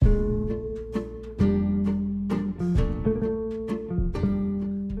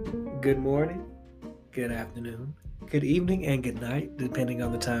good morning, good afternoon, good evening, and good night, depending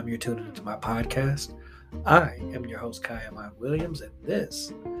on the time you're tuning into my podcast. I am your host, Kaya Mike Williams, and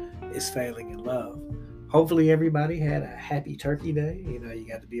this is Failing in Love. Hopefully, everybody had a happy turkey day. You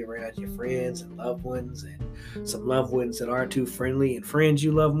got to be around your friends and loved ones, and some loved ones that aren't too friendly, and friends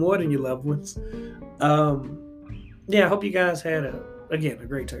you love more than your loved ones. I hope you guys had a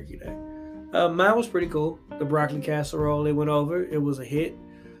great turkey day. Mine was pretty cool. The broccoli casserole, it went over. It was a hit.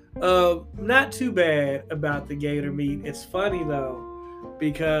 Not too bad about the gator meat. It's funny though,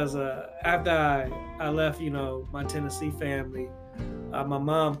 because after I left, my Tennessee family, my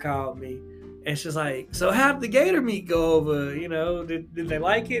mom called me, and she's like, "So how did the gator meat go over? Did they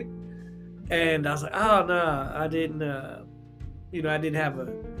like it?" And I was like, "Oh no, I didn't. I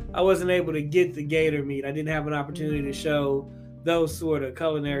wasn't able to get the gator meat. I didn't have an opportunity to show those sort of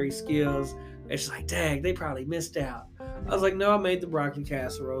culinary skills." And she's like, "Dang, they probably missed out." I was like, "No, I made the broccoli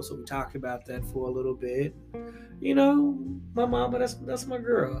casserole," so we talked about that for a little bit. My mama, that's my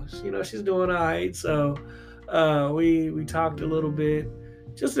girl. She's doing all right. So we talked a little bit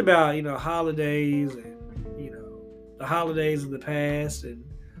just about holidays and the holidays of the past and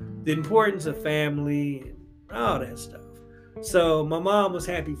the importance of family and all that stuff. So my mom was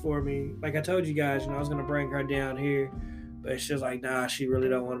happy for me. Like I told you guys, I was gonna bring her down here, but she was like, "Nah, she really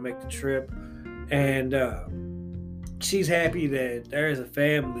don't want to make the trip," and she's happy that there's a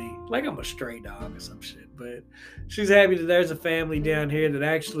family. Like I'm a stray dog or some shit, but she's happy that there's a family down here that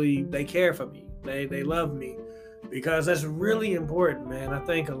actually they care for me. They love me, because that's really important, man. I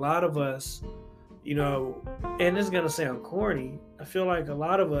think a lot of us, and this is gonna sound corny, I feel like a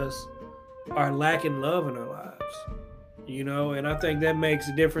lot of us are lacking love in our lives. And I think that makes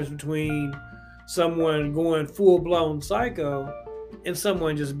a difference between someone going full-blown psycho and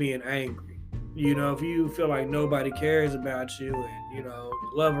someone just being angry. If you feel like nobody cares about you and, the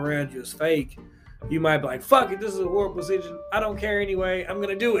love around you is fake, you might be like, "Fuck it, this is a horrible decision. I don't care anyway. I'm going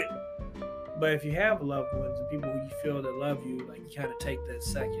to do it." But if you have loved ones and people who you feel that love you, like you kind of take that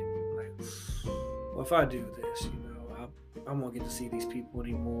second, like, well, if I do this, I won't get to see these people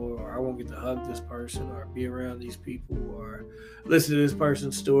anymore, or I won't get to hug this person or be around these people or listen to this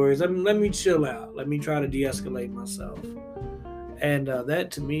person's stories. Let me chill out. Let me try to de-escalate myself. And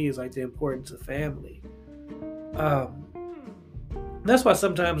that to me is like the importance of family. That's why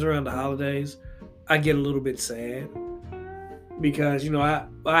sometimes around the holidays, I get a little bit sad because, I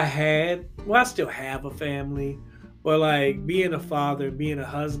still have a family, but like being a father, being a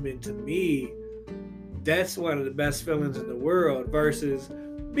husband, to me, that's one of the best feelings in the world versus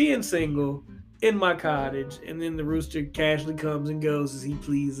being single in my cottage, and then the rooster casually comes and goes as he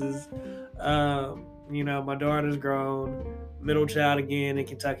pleases. My daughter's grown, middle child again in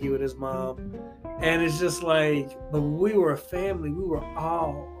Kentucky with his mom. And it's just like, but we were a family. We were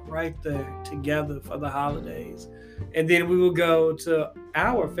all right there together for the holidays. And then we would go to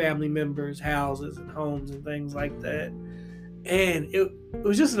our family members' houses and homes and things like that. And it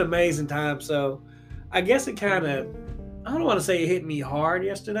was just an amazing time. So I guess it kind of, I don't want to say it hit me hard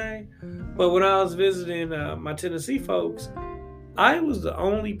yesterday, but when I was visiting my Tennessee folks, I was the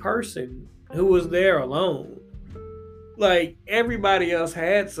only person who was there alone. Like everybody else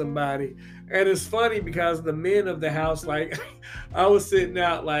had somebody. And it's funny because the men of the house, like I was sitting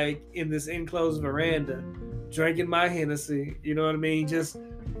out like in this enclosed veranda, drinking my Hennessy, you know what I mean? Just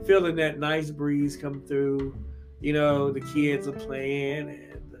feeling that nice breeze come through. The kids are playing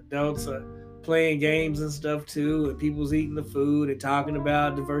and the adults are playing games and stuff too, and people's eating the food and talking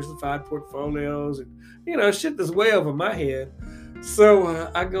about diversified portfolios and shit that's way over my head. So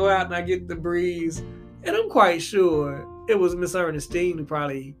I go out and I get the breeze, and I'm quite sure it was Miss Ernestine who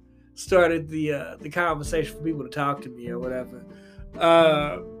probably started the conversation for people to talk to me or whatever.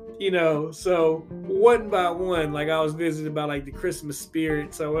 So one by one, like I was visited by like the Christmas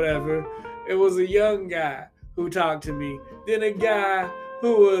spirits or whatever. It was a young guy who talked to me, then a guy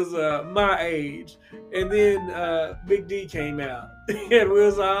who was my age, and then Big D came out, and we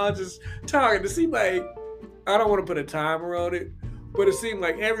was all just talking. It seemed like, I don't want to put a timer on it, but it seemed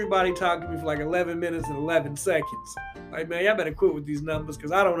like everybody talked to me for like 11 minutes and 11 seconds. Like, man, y'all better quit with these numbers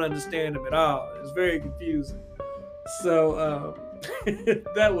because I don't understand them at all. It's very confusing. So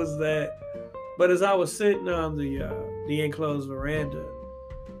that was that. But as I was sitting on the enclosed veranda,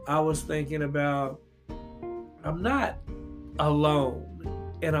 I was thinking about, I'm not alone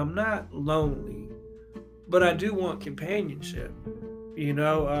and I'm not lonely, but I do want companionship.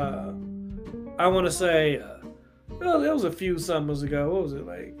 I want to say, well, there was a few summers ago. What was it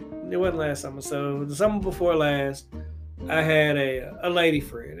like? It wasn't last summer. So the summer before last, I had a lady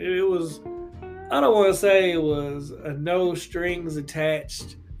friend. It was, I don't want to say it was a no strings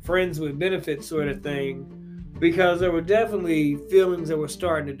attached friends with benefits sort of thing, because there were definitely feelings that were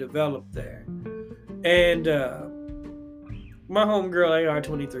starting to develop there. And my homegirl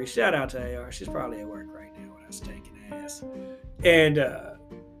AR23, shout out to AR. She's probably at work right now when I was taking ass. And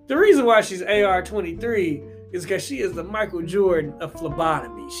the reason why she's AR23 is because she is the Michael Jordan of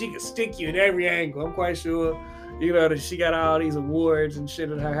phlebotomy. She can stick you in every angle. I'm quite sure, that she got all these awards and shit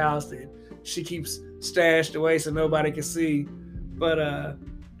in her house that she keeps stashed away so nobody can see. But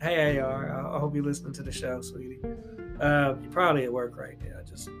hey, AR, I hope you're listening to the show, sweetie. You're probably at work right now,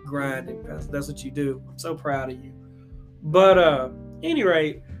 just grinding. That's what you do. I'm so proud of you. But any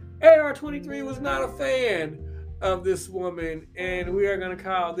rate, AR23 was not a fan of this woman, and we are going to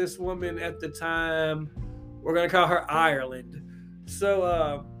call this woman at the time, we're going to call her Ireland.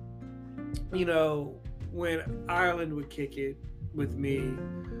 So, when Ireland would kick it with me,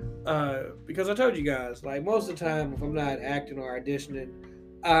 because I told you guys, like, most of the time, if I'm not acting or auditioning,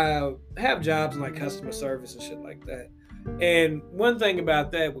 I have jobs in like customer service and shit like that. And one thing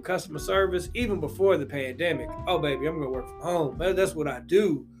about that with customer service, even before the pandemic, oh baby, I'm gonna work from home. That's what I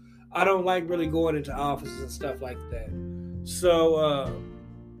do. I don't like really going into offices and stuff like that. So,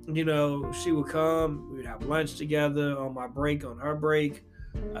 she would come, we'd have lunch together on my break, on her break.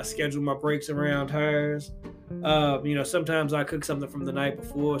 I schedule my breaks around hers. Sometimes I cook something from the night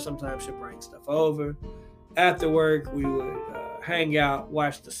before. Sometimes she'll bring stuff over. After work, we would hang out,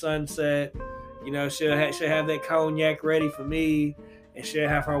 watch the sunset. She'll have that cognac ready for me, and she'll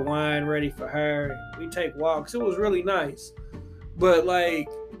have her wine ready for her. We take walks. It was really nice. But, like,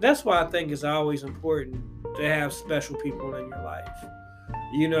 that's why I think it's always important to have special people in your life.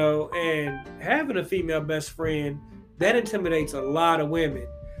 And having a female best friend, that intimidates a lot of women.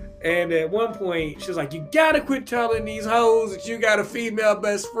 And at one point, she was like, you got to quit telling these hoes that you got a female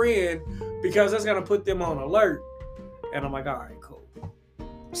best friend, because that's going to put them on alert. And I'm like, all right, cool.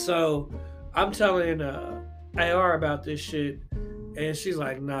 So I'm telling AR about this shit, and she's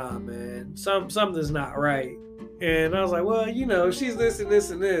like, nah, man, something's not right. And I was like, well, she's this and this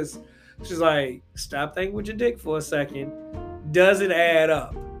and this. She's like, stop thinking with your dick for a second. Does it add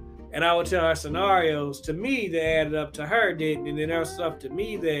up? And I would tell her scenarios to me that added up, to her didn't. And then there was stuff to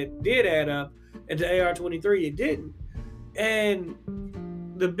me that did add up, and to AR23 it didn't. And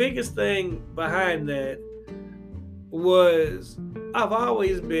the biggest thing behind that was I've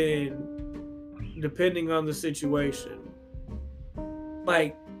always been, depending on the situation,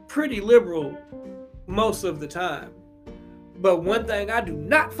 like pretty liberal most of the time. But one thing I do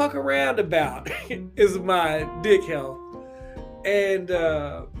not fuck around about is my dick health. And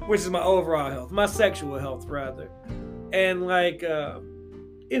which is my overall health, my sexual health rather. And like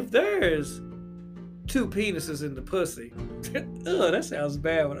if there's two penises in the pussy, that sounds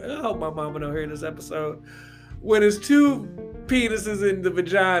bad. I hope my mama don't hear this episode. When there's two penises in the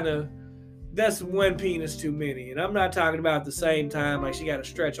vagina, that's one penis too many. And I'm not talking about at the same time like she got a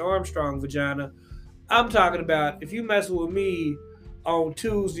Stretch Armstrong vagina. I'm talking about if you mess with me on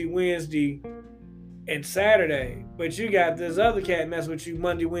Tuesday, Wednesday, and Saturday, but you got this other cat mess with you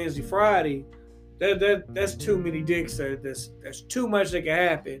Monday, Wednesday, Friday, that's too many dicks. That's too much that can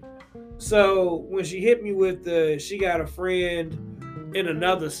happen. So when she hit me with she got a friend in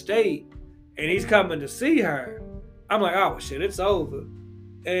another state and he's coming to see her, I'm like, oh shit, it's over.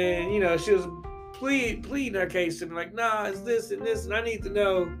 And she was pleading her case to me like, nah, it's this and this, and I need to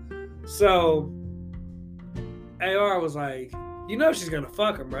know. So AR was like, she's gonna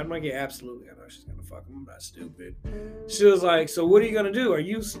fuck him, right? I'm like, yeah, absolutely, I know she's gonna fuck him. I'm not stupid. She was like, so what are you gonna do? Are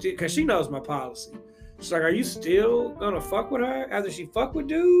you still, because she knows my policy. She's like, are you still gonna fuck with her after she fuck with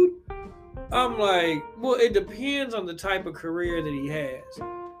dude? I'm like, well, it depends on the type of career that he has.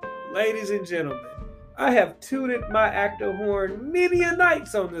 Ladies and gentlemen, I have tooted my actor horn many a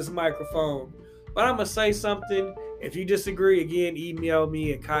nights on this microphone, but I'm gonna say something. If you disagree, again, email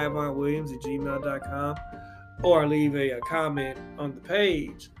me at kaivanwilliams@gmail.com or leave a comment on the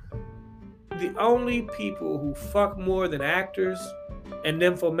page. The only people who fuck more than actors and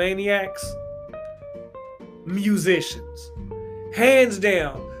nymphomaniacs, musicians. Hands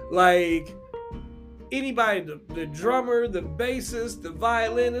down. Like, anybody, the drummer, the bassist, the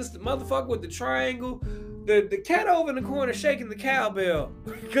violinist, the motherfucker with the triangle, the cat over in the corner shaking the cowbell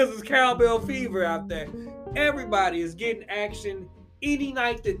because it's cowbell fever out there. Everybody is getting action any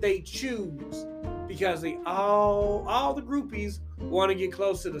night that they choose because they all the groupies want to get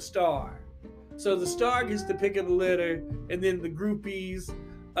close to the star. So the star gets to pick of the litter, and then the groupies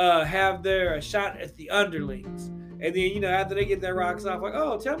have their shot at the underlings. And then, after they get their rocks off, like,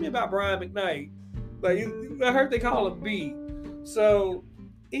 oh, tell me about Brian McKnight. Like, I heard they call him B. So,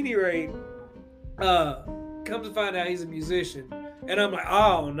 any rate, come to find out he's a musician. And I'm like,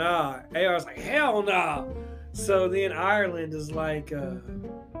 oh, nah. AR's like, hell nah. So then Ireland is like,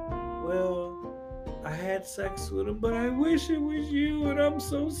 well, I had sex with him, but I wish it was you, and I'm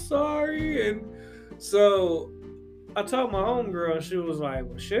so sorry. And so I told my homegirl, and she was like,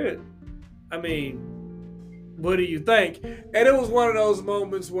 well, shit. I mean, what do you think? And it was one of those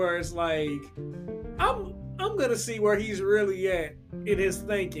moments where it's like, I'm gonna see where he's really at in his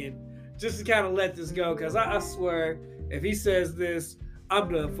thinking, just to kind of let this go, because I swear, if he says this,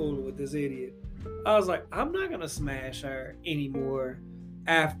 I'm done fooling with this idiot. I was like, I'm not gonna smash her anymore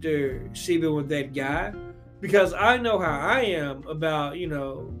after she been with that guy, because I know how I am about, you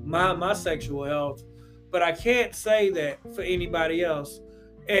know, my sexual health, but I can't say that for anybody else.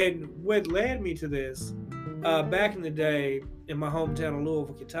 And what led me to this, back in the day in my hometown of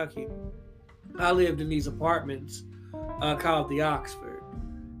Louisville, Kentucky, I lived in these apartments called the Oxford.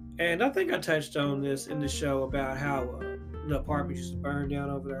 And I think I touched on this in the show about how the apartments used to burn down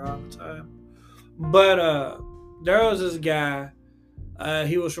over there all the time. But there was this guy,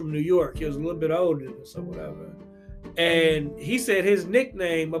 he was from New York. He was a little bit older than us or whatever. And he said his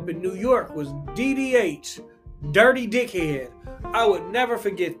nickname up in New York was DDH, Dirty Dickhead. I would never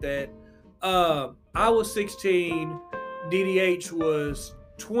forget that. I was 16, DDH was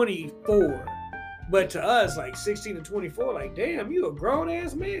 24. But to us, like 16 to 24, like, damn, you a grown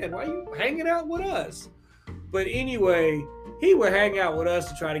ass man. Why you hanging out with us? But anyway, he would hang out with us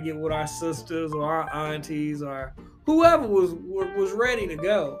to try to get with our sisters or our aunties or whoever was ready to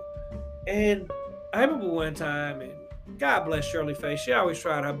go. And I remember one time, and God bless Shirley Faye, she always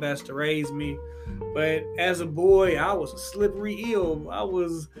tried her best to raise me. But as a boy, I was a slippery eel. I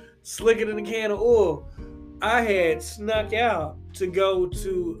was slicker than a can of oil. I had snuck out to go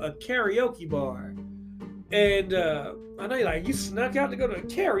to a karaoke bar. And I know you're like, you snuck out to go to a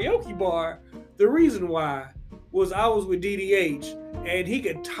karaoke bar? The reason why was I was with DDH, and he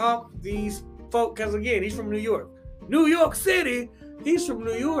could talk these folk, because again, he's from New York. New York City, he's from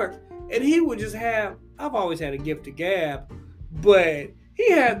New York. And he would just have, I've always had a gift to gab, but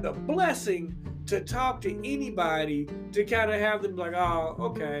he had the blessing to talk to anybody, to kind of have them like, oh,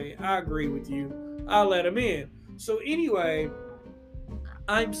 okay, I agree with you. I'll let him in. So anyway,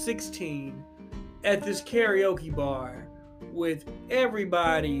 I'm 16 at this karaoke bar with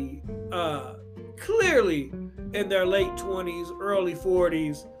everybody clearly in their late 20s, early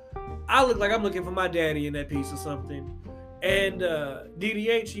 40s. I look like I'm looking for my daddy in that piece of something. And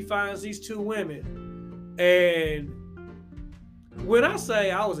DDH, he finds these two women. And when I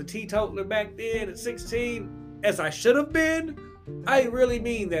say I was a teetotaler back then at 16, as I should have been, I really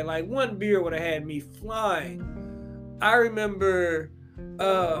mean that. Like, one beer would have had me flying. I remember,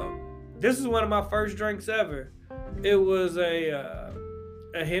 this is one of my first drinks ever. It was a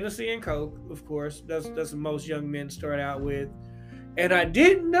Hennessy and Coke, of course. That's what most young men start out with. And I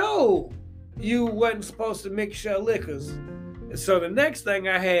didn't know you wasn't supposed to mix your liquors. So the next thing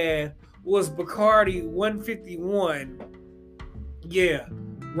I had was Bacardi 151. Yeah,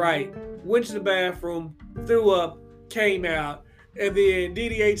 right. Went to the bathroom, threw up, came out, and then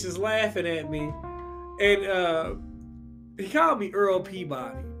DDH is laughing at me. And he called me Earl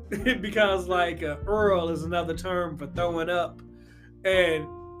Peabody because, like, Earl is another term for throwing up. And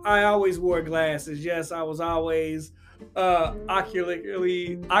I always wore glasses. Yes, I was always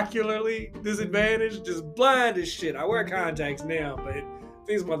ocularly disadvantaged, just blind as shit. I wear contacts now, but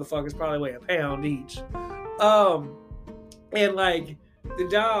these motherfuckers probably weigh a pound each. And like the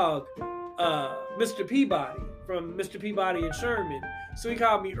dog, Mr. Peabody from Mr. Peabody and Sherman. So he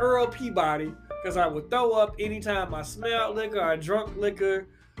called me Earl Peabody because I would throw up anytime I smelled liquor or drunk liquor,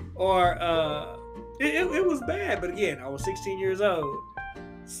 or it was bad. But again, I was 16 years old.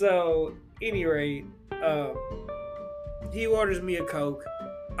 So, any rate, he orders me a Coke.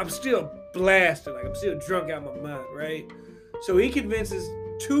 I'm still blasted, like I'm still drunk out of my mind, right? So he convinces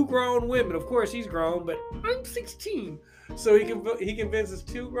two grown women. Of course, he's grown, but I'm 16. So he convinces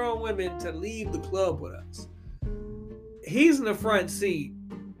two grown women to leave the club with us. He's in the front seat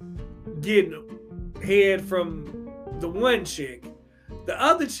getting head from the one chick. The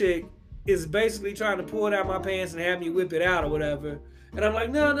other chick is basically trying to pull it out my pants and have me whip it out or whatever. And I'm like,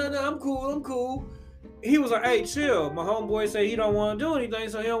 no, I'm cool. He was like, hey, chill. My homeboy said he don't want to do anything,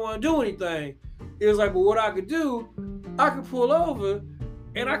 so he don't want to do anything. He was like, but what I could do, I could pull over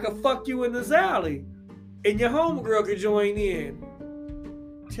and I could fuck you in this alley. And your homegirl could join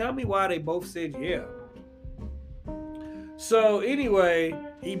in. Tell me why they both said yeah. So anyway,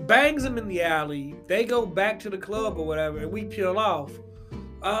 he bangs him in the alley. They go back to the club or whatever, and we peel off.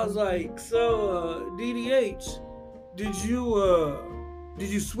 I was like, so DDH, did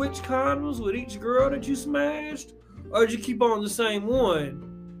you switch condoms with each girl that you smashed? or did you keep on the same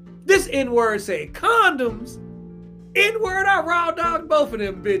one? This N-word said condoms. N-word, I raw dogged both of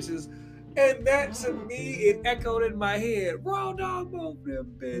them bitches. And that to me, it echoed in my head. Raw dog both of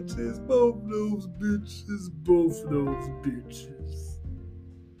them bitches. Both those bitches. Both those bitches.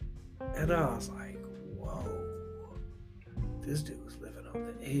 And I was like, whoa. This dude's living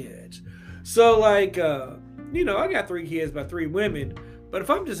on the edge. So like, I got 3 kids by 3 women. But if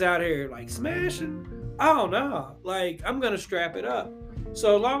I'm just out here like smashing, I don't know. Like, I'm going to strap it up.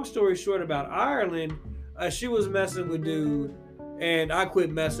 So long story short about Ireland, she was messing with dude. And I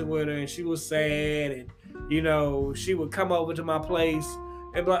quit messing with her, and she was sad, and she would come over to my place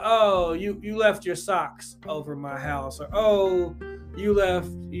and be like, "Oh, you left your socks over my house," or "Oh, you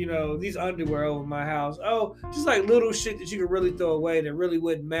left these underwear over my house." Oh, just like little shit that you could really throw away that really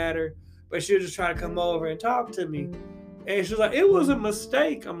wouldn't matter, but she was just trying to come over and talk to me, and she was like, "It was a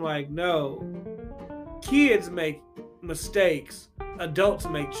mistake." I'm like, "No, kids make mistakes, adults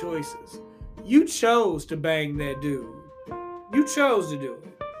make choices. You chose to bang that dude. You chose to do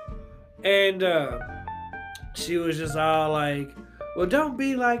it." And she was just all like, "Well, don't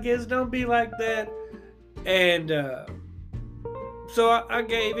be like this, don't be like that." And so I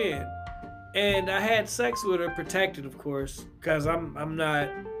gave in. And I had sex with her, protected, of course, because I'm not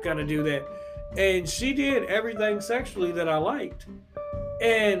gonna do that. And she did everything sexually that I liked.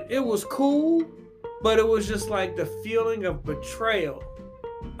 And it was cool, but it was just like the feeling of betrayal.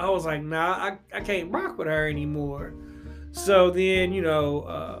 I was like, nah, I can't rock with her anymore. So then,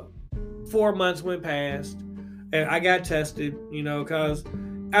 4 months went past, and I got tested, because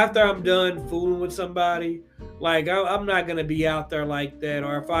after I'm done fooling with somebody, like, I'm not going to be out there like that.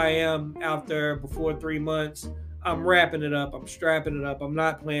 Or if I am out there before 3 months, I'm wrapping it up. I'm strapping it up. I'm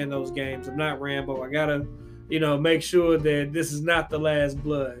not playing those games. I'm not Rambo. I got to, make sure that this is not the last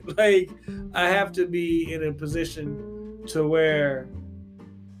blood. Like, I have to be in a position to where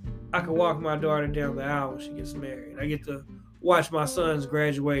I can walk my daughter down the aisle when she gets married. I get to watch my sons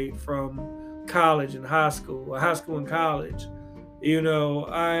graduate from college and high school and college.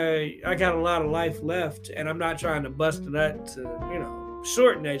 I got a lot of life left, and I'm not trying to bust a nut to,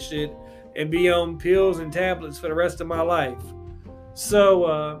 shorten that shit and be on pills and tablets for the rest of my life.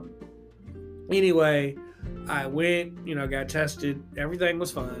 So, anyway, I went, got tested. Everything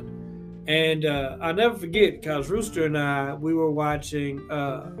was fine. And I'll never forget, because Rooster and I, we were watching...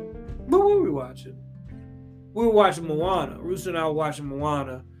 what were we watching? We were watching Moana. Rooster and I were watching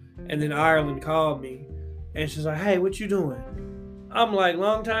Moana. And then Ireland called me. And she's like, "Hey, what you doing?" I'm like,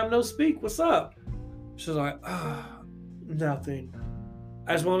 "Long time no speak. What's up?" She's like, "Nothing.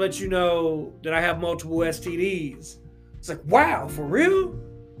 I just want to let you know that I have multiple STDs." It's like, "Wow, for real?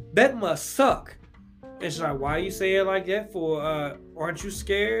 That must suck." And she's like, "Why you say it like that for? Aren't you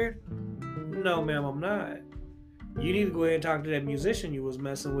scared?" "No, ma'am, I'm not. You need to go ahead and talk to that musician you was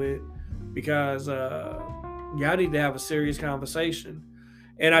messing with, because y'all need to have a serious conversation."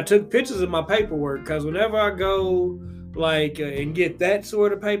 And I took pictures of my paperwork, because whenever I go and get that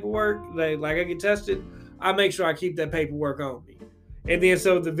sort of paperwork, like I get tested, I make sure I keep that paperwork on me. And then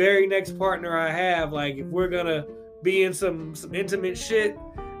so the very next partner I have, like if we're gonna be in some intimate shit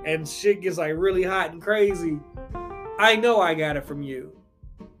and shit gets like really hot and crazy, I know I got it from you.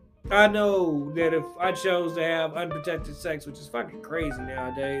 I know that if I chose to have unprotected sex, which is fucking crazy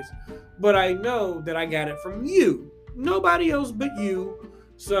nowadays, but I know that I got it from you. Nobody else but you.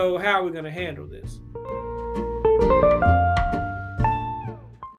 So how are we going to handle this?